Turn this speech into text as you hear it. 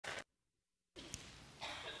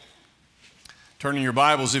Turning your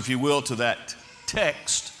Bibles, if you will, to that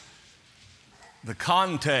text, the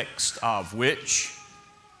context of which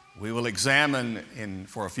we will examine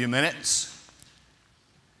for a few minutes.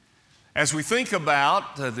 As we think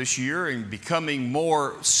about this year and becoming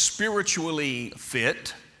more spiritually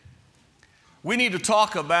fit, we need to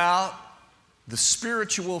talk about the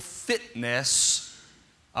spiritual fitness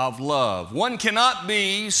of love. One cannot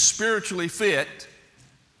be spiritually fit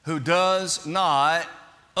who does not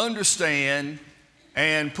understand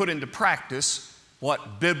and put into practice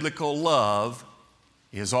what biblical love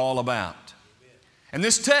is all about. And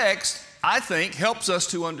this text, I think, helps us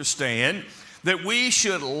to understand that we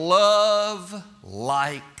should love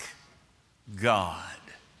like God.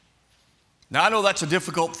 Now, I know that's a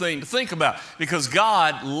difficult thing to think about because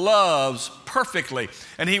God loves perfectly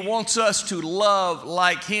and He wants us to love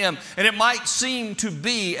like Him. And it might seem to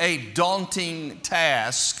be a daunting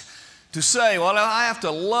task to say, well, I have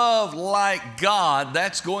to love like God.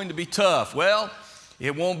 That's going to be tough. Well,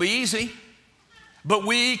 it won't be easy, but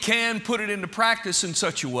we can put it into practice in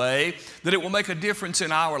such a way that it will make a difference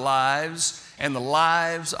in our lives and the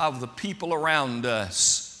lives of the people around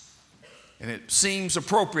us. And it seems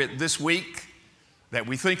appropriate this week that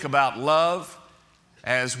we think about love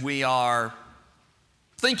as we are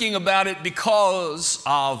thinking about it because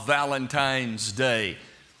of Valentine's Day.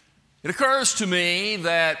 It occurs to me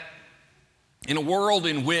that in a world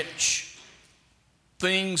in which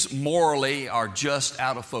things morally are just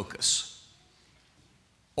out of focus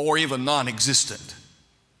or even non-existent,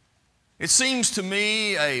 it seems to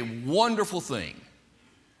me a wonderful thing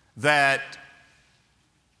that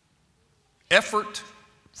effort,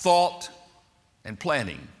 thought, and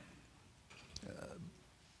planning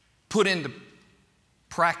put into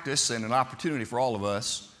practice and an opportunity for all of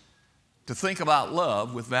us to think about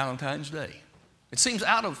love with Valentine's Day. It seems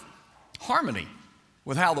out of harmony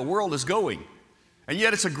with how the world is going. And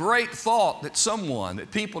yet it's a great thought that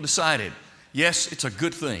people decided, yes, it's a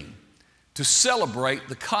good thing to celebrate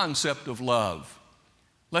the concept of love.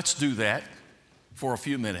 Let's do that for a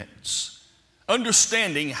few minutes,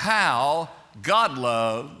 understanding how God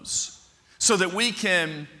loves so that we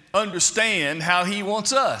can understand how He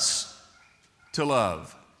wants us to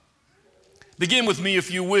love. Begin with me,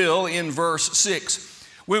 if you will, in verse 6.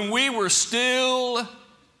 When we were still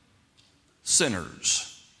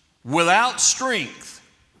sinners, without strength,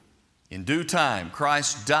 in due time,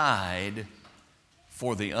 Christ died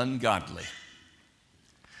for the ungodly.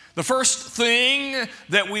 The first thing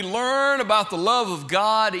that we learn about the love of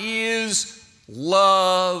God is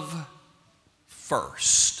love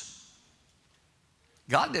first.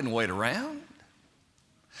 God didn't wait around.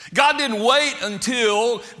 God didn't wait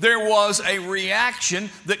until there was a reaction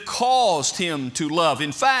that caused Him to love.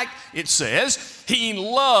 In fact, it says He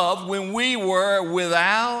loved when we were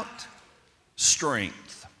without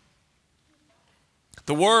strength.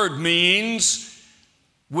 The word means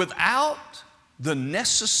without the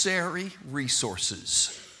necessary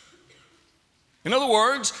resources. In other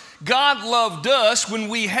words, God loved us when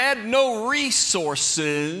we had no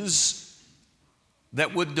resources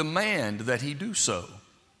that would demand that He do so.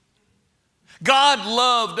 God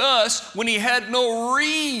loved us when He had no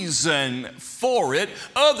reason for it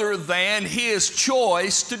other than His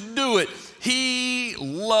choice to do it. He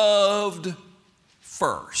loved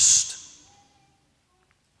first.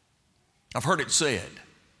 I've heard it said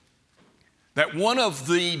that one of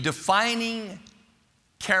the defining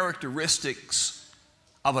characteristics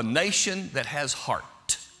of a nation that has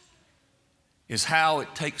heart is how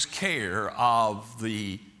it takes care of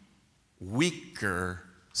the weaker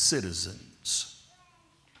citizens.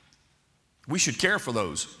 We should care for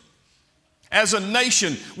those. As a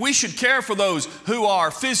nation, we should care for those who are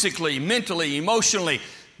physically, mentally, emotionally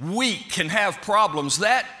weak and have problems.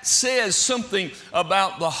 That says something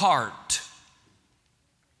about the heart.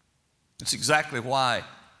 It's exactly why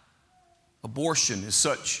abortion is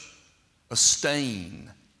such a stain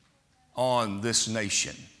on this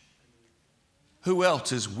nation. Who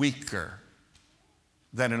else is weaker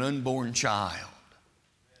than an unborn child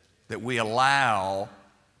that we allow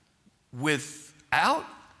without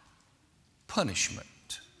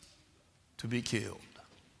punishment to be killed?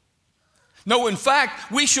 No, in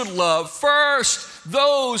fact, we should love first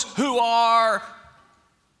those who are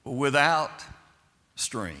without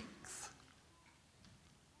strength.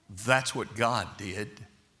 That's what God did.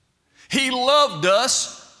 He loved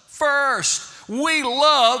us first. We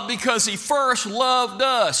love because He first loved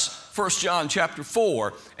us. 1 John chapter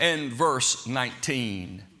 4 and verse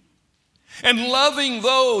 19. And loving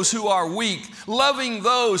those who are weak, loving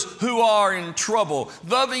those who are in trouble,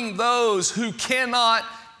 loving those who cannot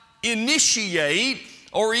initiate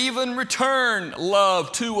or even return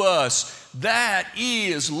love to us. That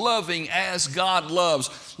is loving as God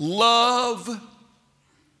loves. Love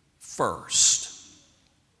first.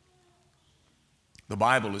 The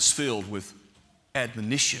Bible is filled with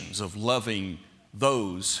admonitions of loving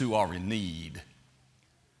those who are in need.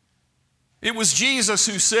 It was Jesus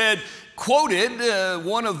who quoted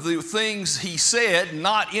one of the things he said,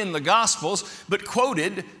 not in the Gospels, but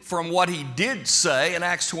quoted from what he did say in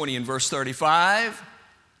Acts 20 and verse 35.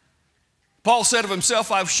 Paul said of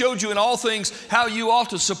himself, I've showed you in all things how you ought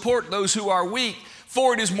to support those who are weak.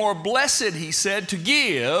 For it is more blessed, he said, to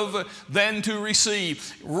give than to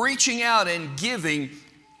receive. Reaching out and giving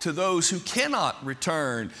to those who cannot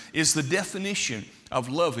return is the definition of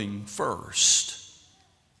loving first.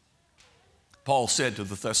 Paul said to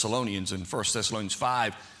the Thessalonians in 1 Thessalonians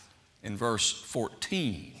 5 in verse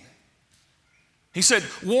 14, he said,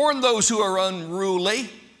 warn those who are unruly,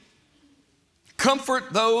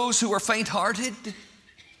 comfort those who are faint-hearted,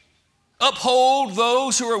 uphold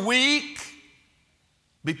those who are weak,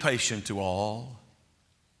 be patient to all,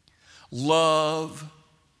 love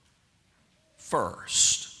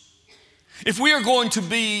first. If we are going to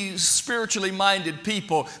be spiritually minded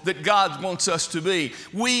people that God wants us to be,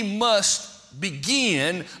 we must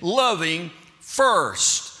begin loving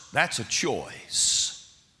first. That's a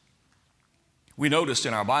choice. We noticed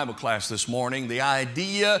in our Bible class this morning the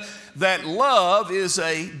idea that love is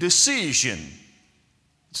a decision.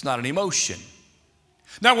 It's not an emotion.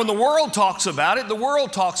 Now, when the world talks about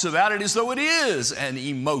it as though it is an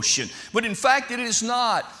emotion. But in fact, it is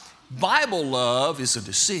not. Bible love is a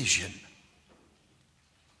decision.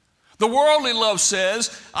 The worldly love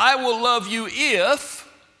says, I will love you if,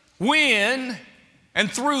 when,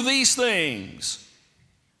 and through these things.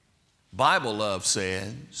 Bible love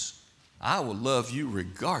says, I will love you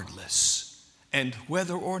regardless, and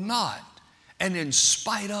whether or not, and in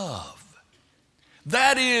spite of.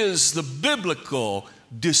 That is the biblical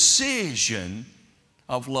decision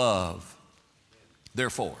of love.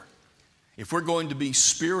 Therefore, if we're going to be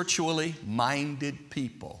spiritually minded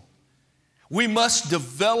people, we must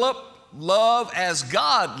develop love as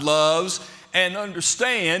God loves and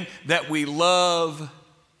understand that we love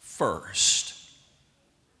first.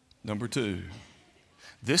 Number two,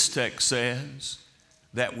 this text says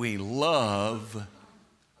that we love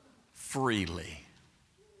freely.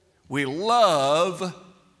 We love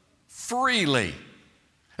freely.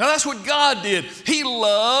 Now that's what God did. He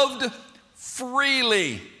loved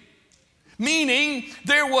freely. Meaning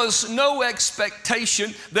there was no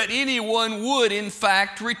expectation that anyone would in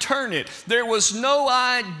fact return it. There was no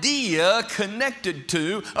idea connected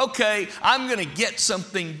to, okay, I'm going to get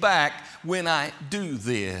something back when I do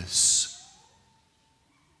this.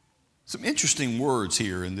 Some interesting words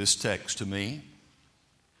here in this text to me.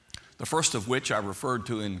 The first of which I referred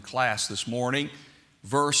to in class this morning,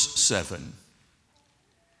 verse 7.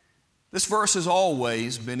 This verse has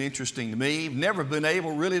always been interesting to me. I've never been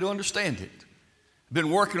able really to understand it. I've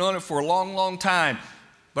been working on it for a long, long time.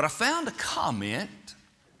 But I found a comment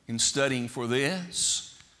in studying for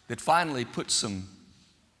this that finally put some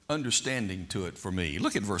understanding to it for me.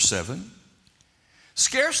 Look at verse 7.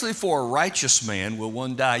 Scarcely for a righteous man will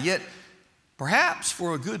one die, yet perhaps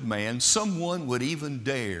for a good man someone would even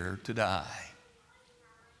dare to die.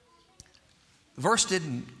 The verse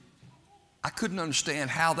I couldn't understand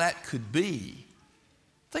how that could be.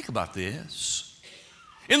 Think about this.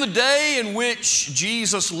 In the day in which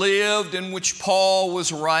Jesus lived, in which Paul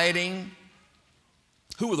was writing,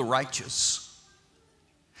 who were the righteous?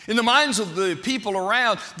 In the minds of the people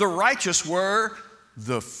around, the righteous were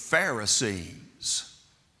the Pharisees.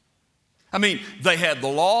 I mean, they had the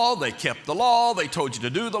law, they kept the law, they told you to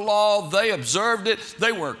do the law, they observed it,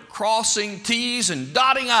 they were crossing T's and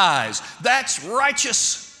dotting I's. That's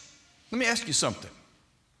righteous. Let me ask you something.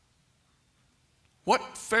 What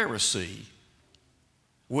Pharisee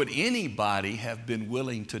would anybody have been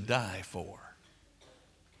willing to die for?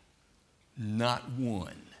 Not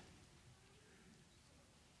one.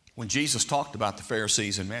 When Jesus talked about the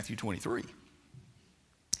Pharisees in Matthew 23,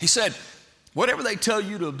 he said, whatever they tell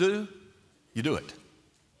you to do, you do it.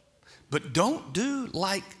 But don't do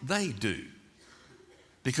like they do,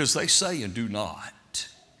 because they say and do not.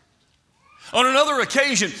 On another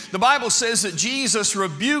occasion, the Bible says that Jesus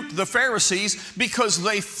rebuked the Pharisees because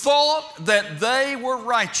they thought that they were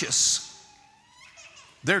righteous.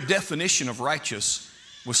 Their definition of righteous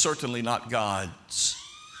was certainly not God's.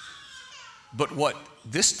 But what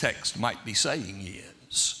this text might be saying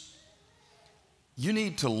is, you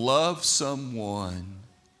need to love someone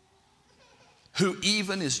who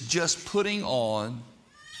even is just putting on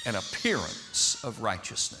an appearance of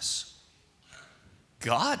righteousness.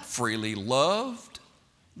 God freely loved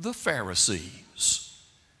the Pharisees.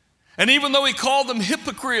 And even though he called them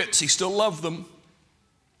hypocrites, he still loved them.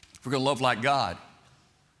 If we're going to love like God,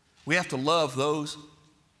 we have to love those,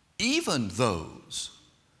 even those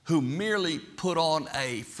who merely put on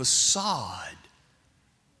a facade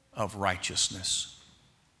of righteousness.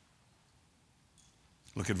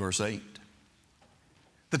 Look at verse 8.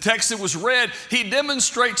 The text that was read, he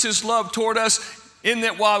demonstrates his love toward us in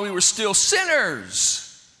that while we were still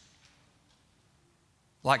sinners,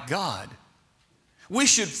 like God, we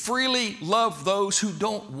should freely love those who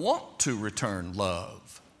don't want to return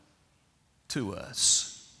love to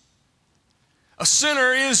us. A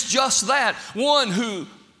sinner is just that, one who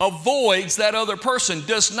avoids that other person,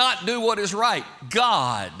 does not do what is right.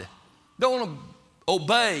 God, don't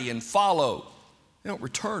obey and follow. They don't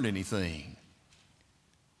return anything.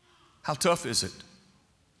 How tough is it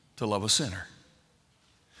to love a sinner?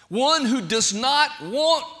 One who does not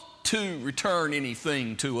want to return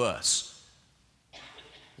anything to us.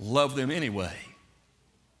 Love them anyway,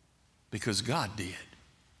 because God did.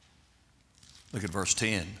 Look at verse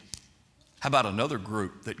 10. How about another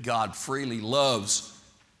group that God freely loves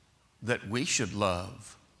that we should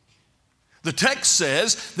love? The text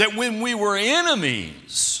says that when we were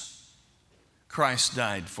enemies, Christ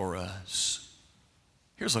died for us.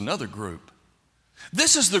 Here's another group.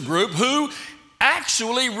 This is the group who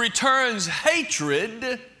actually returns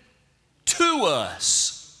hatred to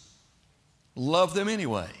us. Love them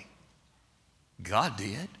anyway. God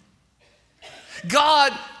did.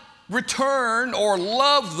 God returned or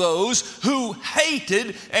loved those who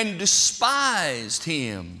hated and despised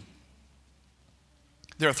him.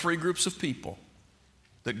 There are three groups of people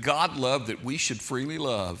that God loved that we should freely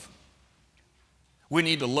love. We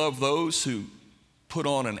need to love those who put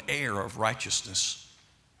on an air of righteousness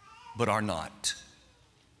but are not.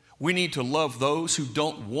 We need to love those who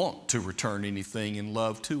don't want to return anything in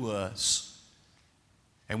love to us.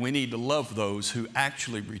 And we need to love those who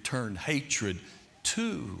actually return hatred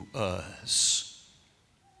to us.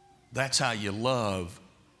 That's how you love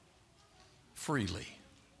freely.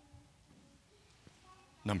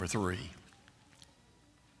 Number 3.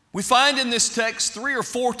 We find in this text 3 or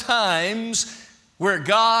 4 times where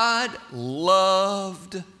God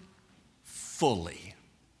loved fully.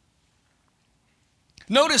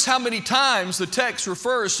 Notice how many times the text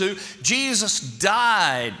refers to Jesus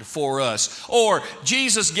died for us, or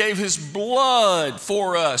Jesus gave his blood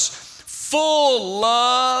for us. Full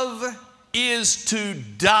love is to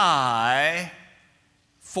die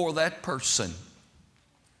for that person.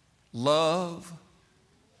 Love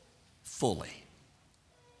fully.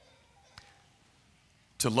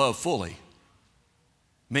 To love fully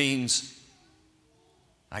means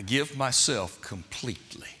I give myself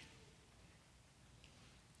completely.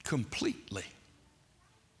 Completely.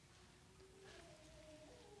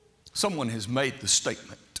 Someone has made the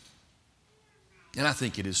statement, and I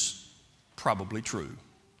think it is probably true.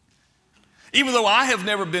 Even though I have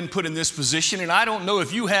never been put in this position, and I don't know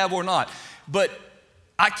if you have or not, but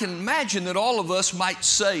I can imagine that all of us might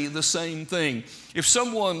say the same thing. If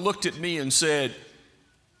someone looked at me and said,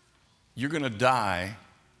 "You're going to die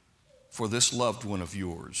for this loved one of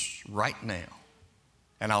yours right now,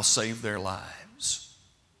 and I'll save their lives,"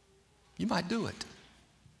 you might do it.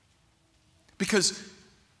 Because,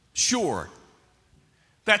 sure,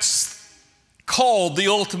 that's called the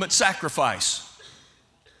ultimate sacrifice,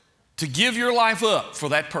 to give your life up for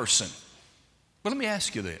that person. But let me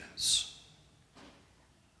ask you this.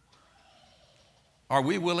 Are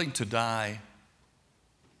we willing to die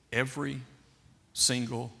every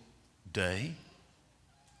single day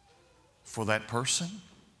for that person?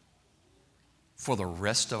 For the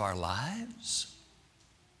rest of our lives?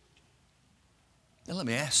 Now let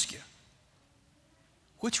me ask you,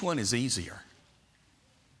 which one is easier?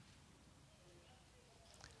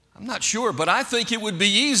 I'm not sure, but I think it would be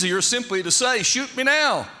easier simply to say, "Shoot me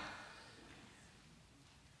now."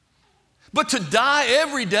 But to die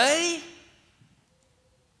every day?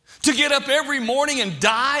 To get up every morning and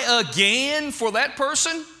die again for that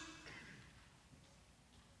person?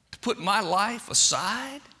 To put my life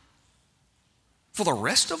aside for the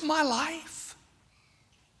rest of my life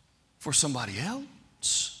for somebody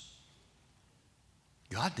else?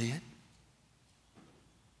 God did.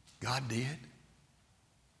 God did.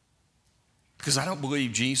 Because I don't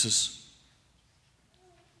believe Jesus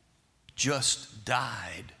just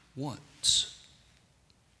died once.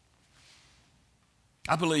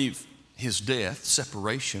 I believe his death,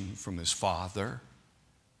 separation from his Father,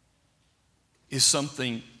 is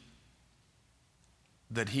something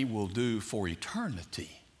that he will do for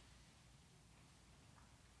eternity.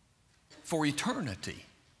 for eternity,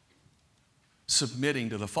 submitting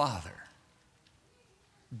to the Father,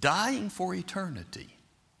 dying for eternity,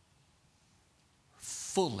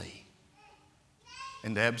 fully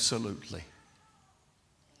and absolutely.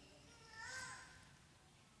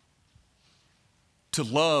 To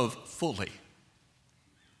love fully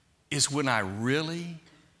is when I really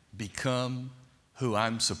become who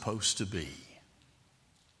I'm supposed to be.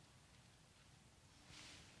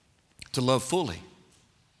 To love fully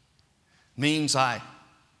means I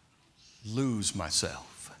lose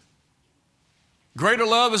myself. Greater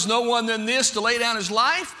love is no one than this, to lay down his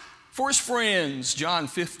life for his friends. John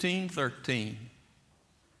 15:13.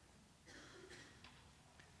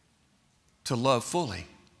 To love fully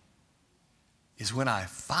is when I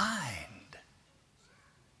find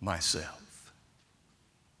myself.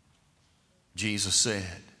 Jesus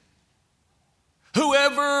said,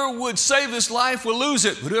 whoever would save his life will lose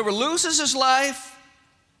it, but whoever loses his life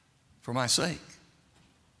for my sake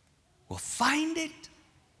will find it.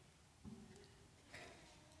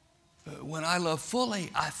 When I love fully,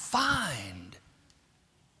 I find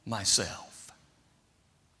myself.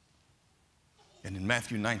 And in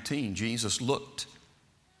Matthew 19, Jesus looked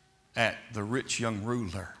at the rich young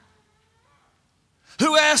ruler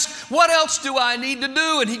who asked, what else do I need to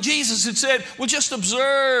do? And Jesus had said, well, just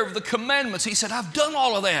observe the commandments. He said, I've done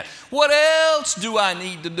all of that. What else do I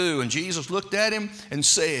need to do? And Jesus looked at him and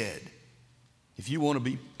said, if you want to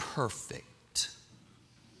be perfect,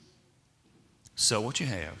 sell what you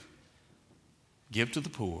have, give to the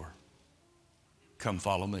poor, come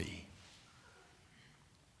follow me.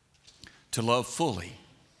 To love fully,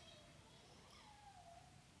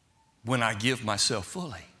 when I give myself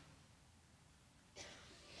fully,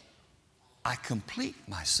 I complete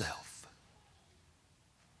myself.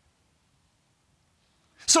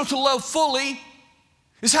 So to love fully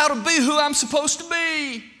is how to be who I'm supposed to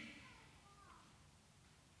be.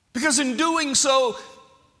 Because in doing so,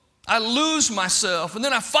 I lose myself, and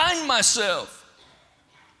then I find myself,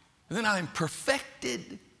 and then I'm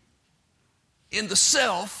perfected in the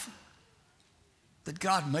self that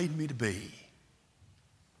God made me to be.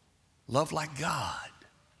 Love like God.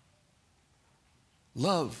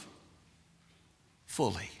 Love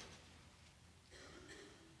fully.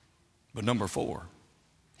 But number 4,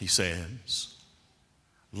 he says,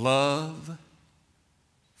 love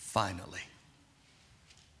finally.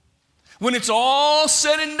 When it's all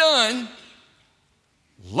said and done,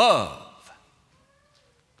 love.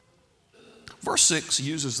 Verse 6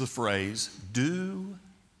 uses the phrase, due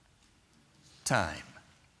time.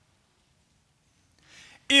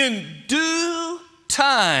 In due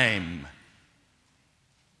time,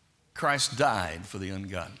 Christ died for the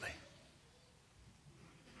ungodly.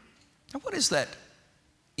 Now, what is that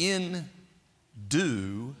in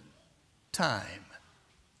due time?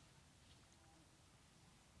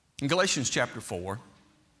 In Galatians chapter 4,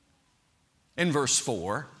 in verse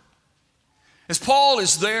 4, as Paul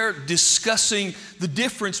is there discussing the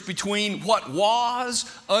difference between what was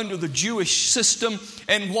under the Jewish system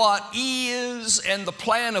and what is, and the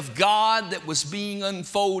plan of God that was being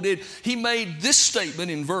unfolded, he made this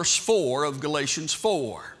statement in verse 4 of Galatians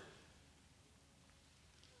 4.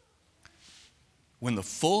 When the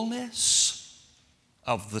fullness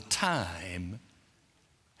of the time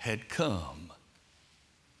had come,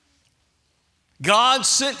 God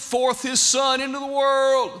sent forth his Son into the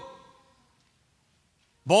world,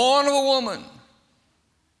 born of a woman,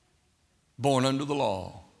 born under the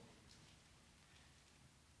law.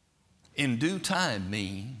 In due time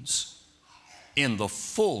means in the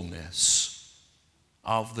fullness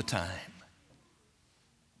of the time.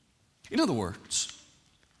 In other words,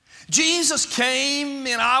 Jesus came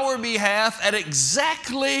in our behalf at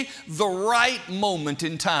exactly the right moment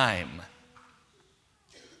in time.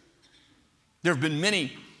 There have been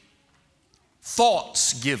many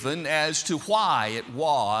thoughts given as to why it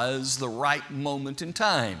was the right moment in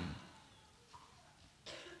time.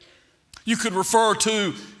 You could refer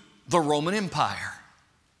to the Roman Empire.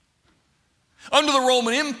 Under the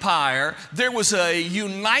Roman Empire, there was a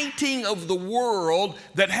uniting of the world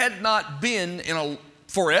that had not been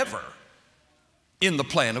forever in the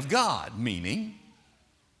plan of God, meaning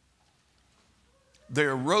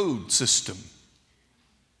their road system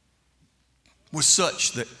was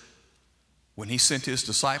such that when he sent his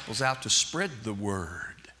disciples out to spread the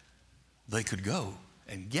word, they could go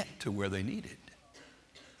and get to where they needed.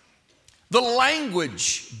 The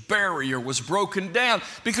language barrier was broken down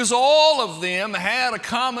because all of them had a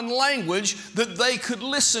common language that they could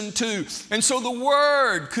listen to. And so the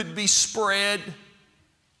word could be spread.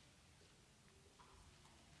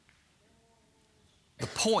 The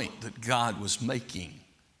point that God was making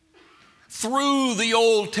through the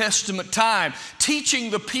Old Testament time,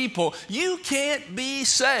 teaching the people, you can't be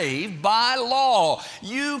saved by law.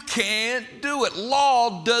 You can't do it.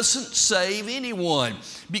 Law doesn't save anyone,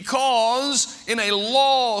 because in a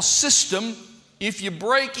law system, if you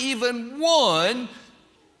break even one,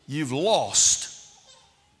 you've lost.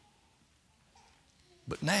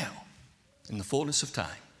 But now, in the fullness of time,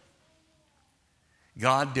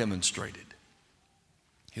 God demonstrated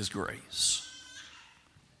His grace.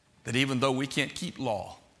 That even though we can't keep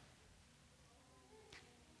law,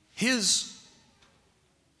 His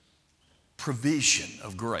provision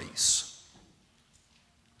of grace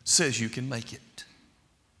says you can make it.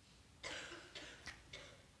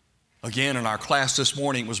 Again, in our class this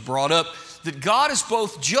morning, it was brought up that God is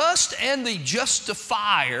both just and the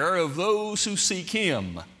justifier of those who seek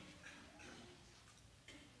Him.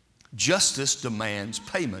 Justice demands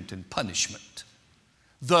payment and punishment.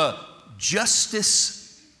 The justice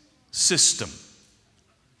system.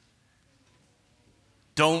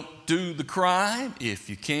 Don't do the crime if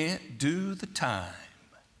you can't do the time.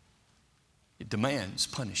 It demands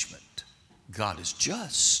punishment. God is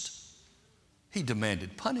just. He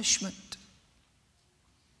demanded punishment.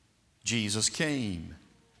 Jesus came,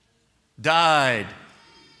 died.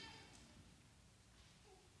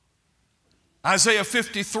 Isaiah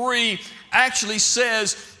 53 actually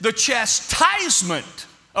says the chastisement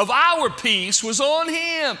of our peace was on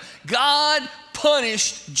Him. God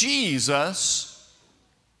punished Jesus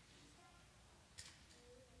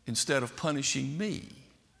instead of punishing me.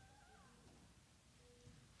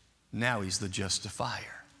 Now He's the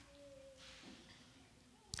justifier.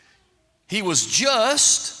 He was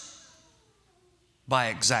just by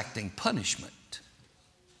exacting punishment.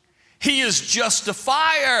 He is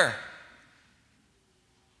justifier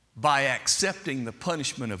by accepting the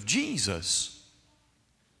punishment of Jesus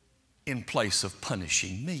in place of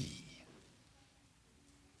punishing me.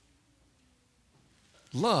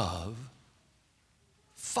 Love,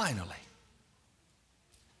 finally,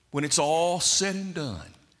 when it's all said and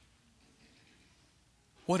done,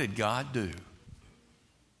 what did God do?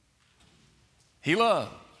 He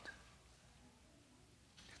loved.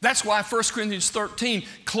 That's why 1 Corinthians 13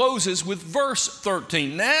 closes with verse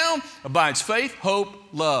 13. Now abides faith, hope,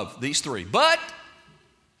 love, these three. But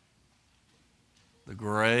the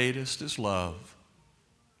greatest is love.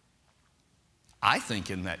 I think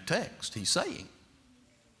in that text he's saying,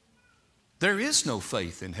 there is no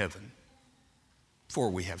faith in heaven, for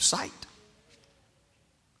we have sight.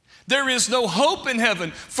 There is no hope in heaven,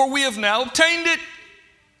 for we have now obtained it.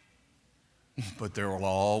 But there will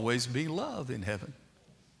always be love in heaven.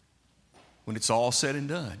 When it's all said and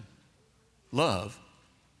done, love,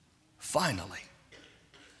 finally,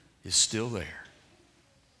 is still there.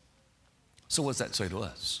 So what does that say to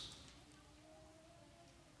us?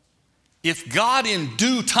 If God in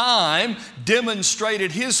due time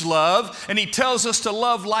demonstrated His love, and He tells us to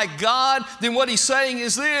love like God, then what He's saying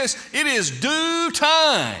is this: it is due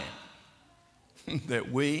time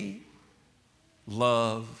that we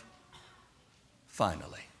love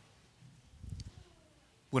finally.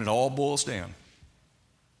 When it all boils down,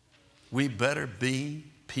 we better be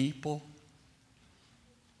people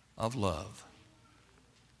of love.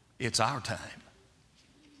 It's our time.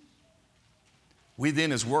 We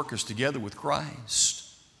then, as workers together with Christ,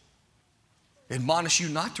 admonish you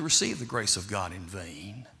not to receive the grace of God in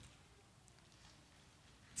vain.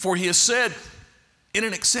 For He has said, in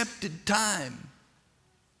an accepted time,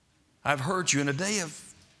 I've heard you. In a day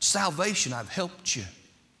of salvation, I've helped you.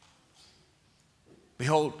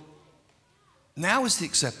 Behold, now is the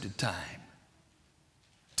accepted time.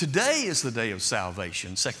 Today is the day of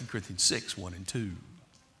salvation, 2 Corinthians 6, 1 and 2.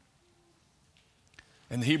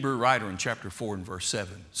 And the Hebrew writer in chapter 4 and verse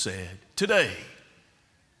 7 said, today,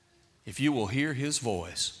 if you will hear His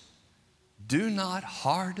voice, do not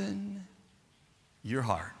harden your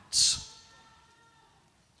hearts.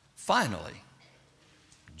 Finally,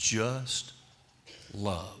 just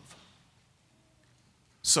love.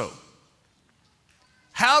 So,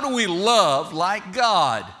 how do we love like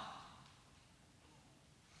God?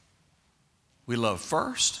 We love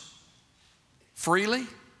first, freely,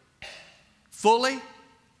 fully,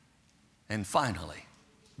 and finally.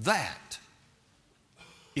 That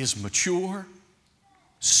is mature,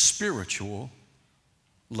 spiritual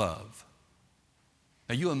love.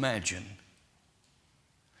 Now you imagine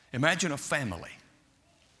a family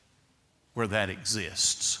where that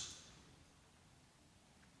exists.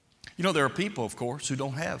 You know, there are people, of course, who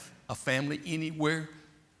don't have a family anywhere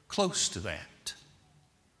close to that.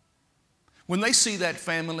 When they see that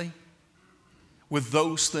family with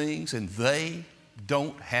those things and they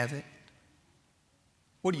don't have it,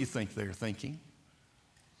 What do you think they're thinking?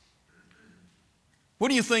 What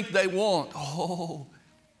do you think they want? Oh,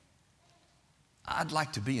 I'd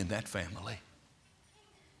like to be in that family.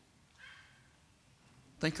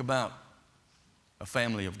 Think about a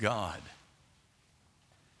family of God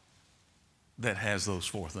that has those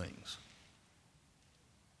four things.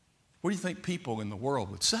 What do you think people in the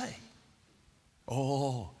world would say?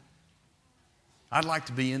 Oh, I'd like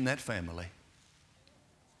to be in that family.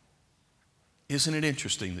 Isn't it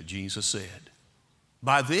interesting that Jesus said,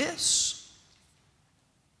 by this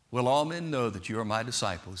will all men know that you are my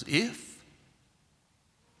disciples, if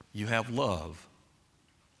you have love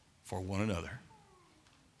for one another.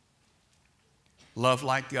 Love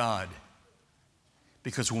like God.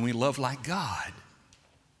 Because when we love like God,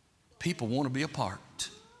 people want to be a part.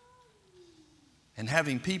 And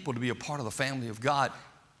having people to be a part of the family of God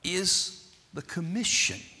is the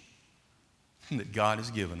commission that God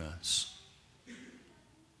has given us.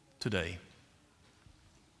 Today,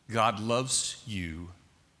 God loves you,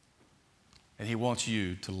 and He wants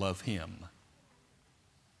you to love Him.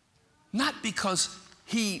 Not because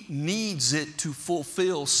He needs it to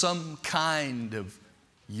fulfill some kind of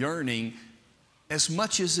yearning, as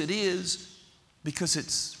much as it is because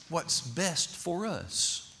it's what's best for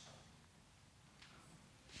us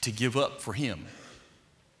to give up for Him.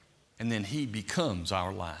 And then He becomes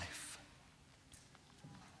our life.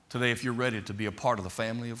 Today, if you're ready to be a part of the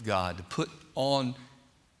family of God, to put on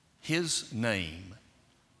His name,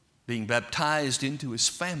 being baptized into His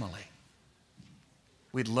family,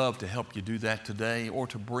 we'd love to help you do that today, or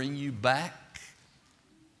to bring you back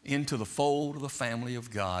into the fold of the family of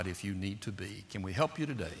God if you need to be. Can we help you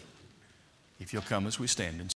today? If you'll come as we stand and